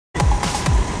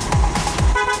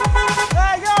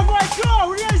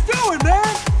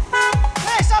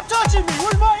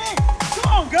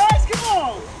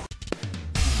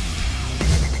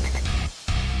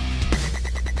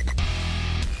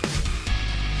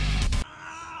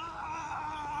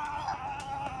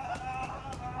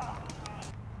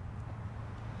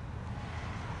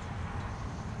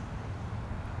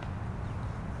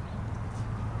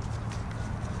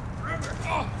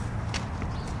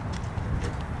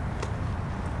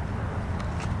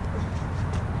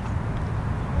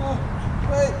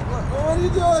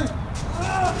doing?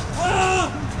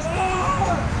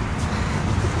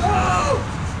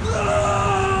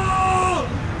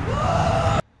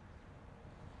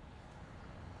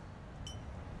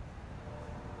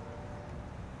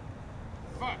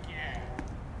 Fuck yeah.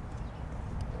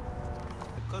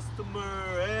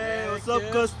 Customer, hey, what's up,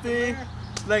 Custy?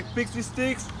 Like pixie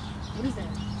sticks? What is that?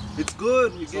 It's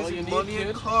good. It all gives you you need, money kid?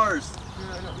 and cars.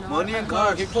 No, Money and Come on,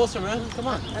 cars. get closer, man. Come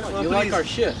on. Come on, You like please. our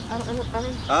shit. I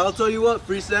don't, I'll tell you what,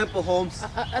 free sample, Holmes.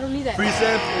 I don't need that. Free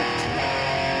sample.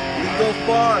 You can go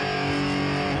far.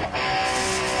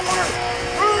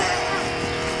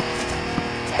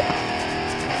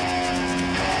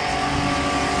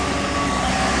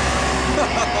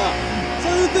 So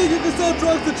you think you can sell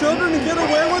drugs to children and get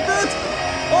away with it?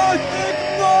 I think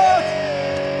not!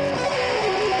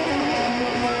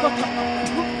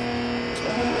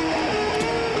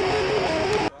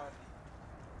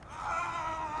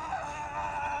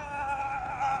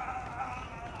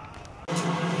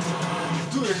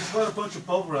 Dude, I just got a bunch of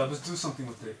bubble wrap. Let's do something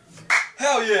with it.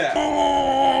 Hell yeah!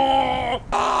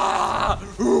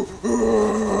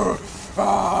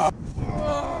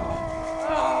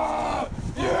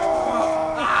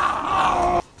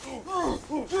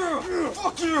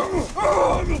 Fuck you!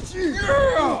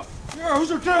 Yeah! Yeah, who's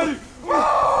your daddy?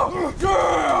 Yeah!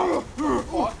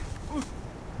 Fuck.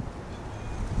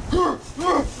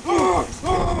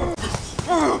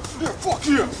 Yeah, fuck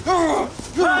you!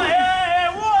 Hey,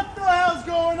 what the hell's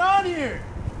going on here?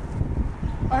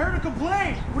 I heard a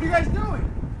complaint. What are you guys doing?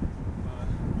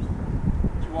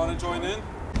 You wanna join in?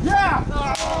 Yeah!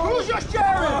 Who's your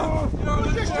sheriff?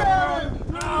 Who's your sheriff?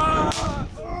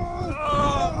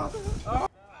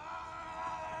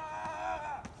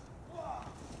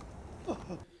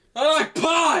 I like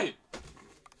pie!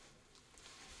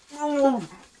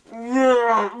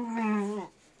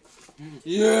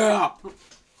 Yeah!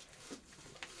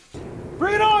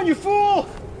 Bring it on, you fool!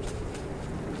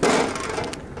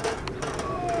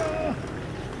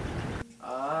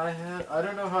 I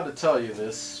don't know how to tell you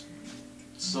this,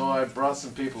 so I brought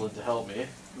some people in to help me.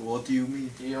 What do you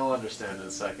mean? You'll understand in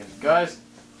a second. Guys,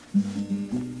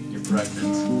 you're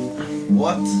pregnant.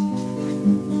 What?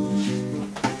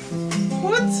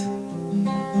 What?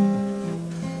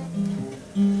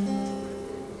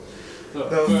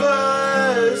 The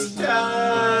first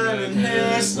time in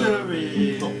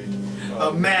history,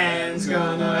 a man's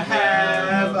gonna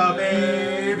have a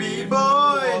baby boy.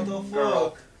 What the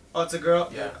fuck? Oh, it's a girl?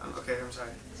 Yeah. Okay, I'm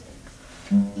sorry.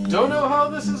 Don't know how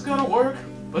this is gonna work,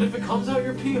 but if it comes out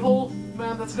your pee hole,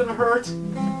 man, that's gonna hurt.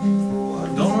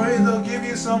 Don't worry, they'll give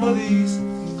you some of these.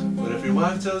 But if your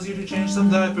wife tells you to change some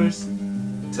diapers,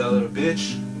 tell her,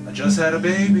 bitch, I just had a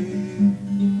baby.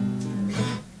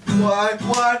 Why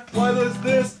does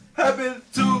this happen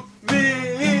to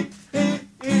me?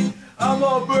 I'm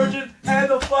a virgin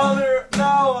and a father,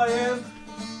 now I am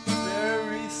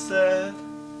very sad.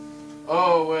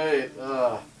 Oh, wait,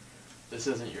 this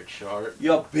isn't your chart.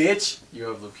 Yo, bitch. You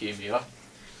have leukemia.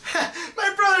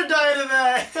 My brother died of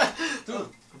that. Dude,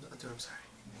 I'm sorry.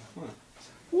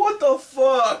 What the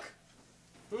fuck?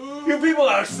 You people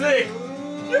are sick.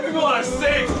 You people are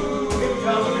sick.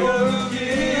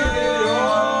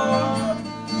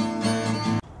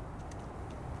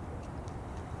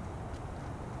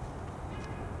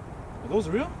 Are those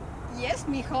real? Yes,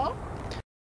 mijo.